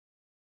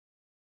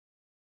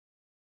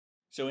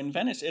So in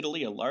Venice,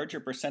 Italy, a larger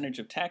percentage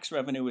of tax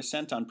revenue is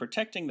spent on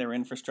protecting their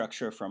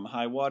infrastructure from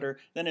high water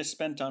than is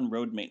spent on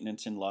road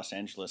maintenance in Los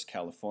Angeles,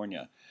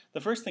 California. The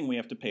first thing we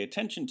have to pay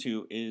attention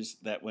to is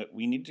that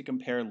we need to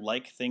compare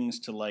like things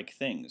to like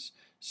things.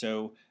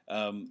 So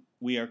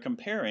we are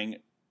comparing,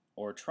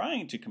 or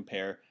trying to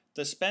compare,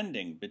 the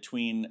spending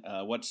between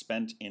what's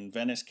spent in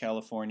Venice,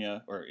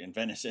 California, or in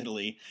Venice,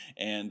 Italy,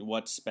 and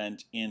what's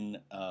spent in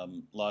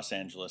Los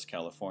Angeles,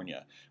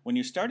 California. When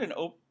you start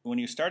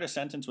a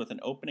sentence with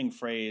an opening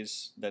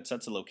phrase that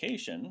sets a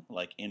location,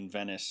 like in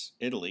Venice,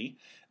 Italy,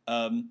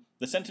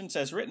 the sentence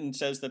as written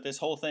says that this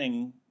whole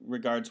thing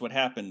regards what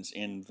happens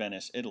in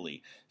Venice,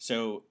 Italy.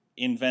 So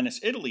in Venice,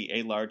 Italy,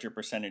 a larger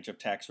percentage of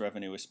tax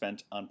revenue is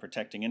spent on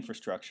protecting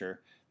infrastructure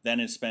than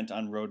is spent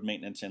on road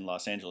maintenance in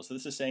Los Angeles. So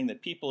this is saying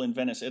that people in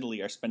Venice, Italy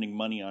are spending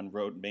money on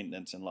road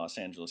maintenance in Los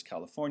Angeles,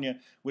 California,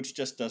 which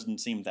just doesn't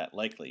seem that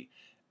likely.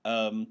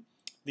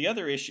 The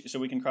other issue, so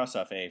we can cross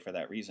off A for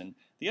that reason.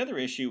 The other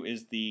issue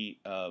is the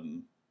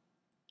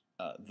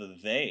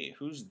they.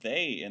 Who's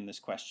they in this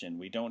question?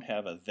 We don't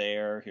have a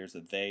there. Here's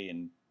a they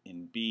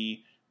in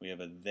B. We have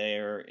a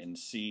there in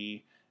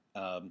C.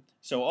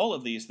 So all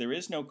of these, there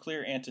is no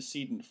clear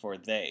antecedent for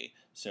they,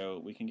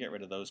 so we can get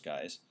rid of those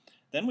guys.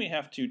 Then we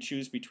have to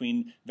choose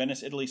between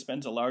Venice, Italy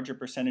spends a larger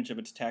percentage of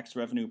its tax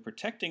revenue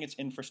protecting its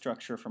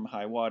infrastructure from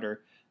high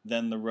water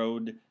than the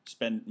road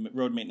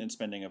maintenance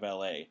spending of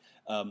LA.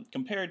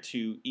 Compared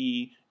to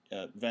E,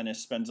 Venice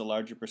spends a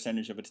larger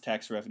percentage of its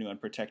tax revenue on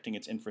protecting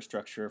its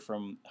infrastructure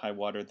from high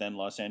water than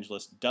Los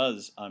Angeles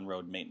does on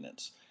road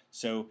maintenance.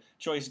 So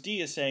choice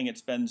D is saying it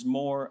spends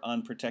more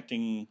on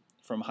protecting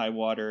from high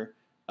water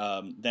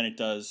than it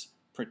does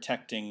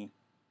protecting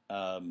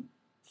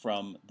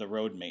from the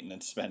road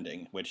maintenance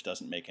spending, which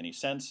doesn't make any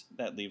sense.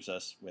 That leaves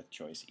us with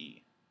choice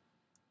E.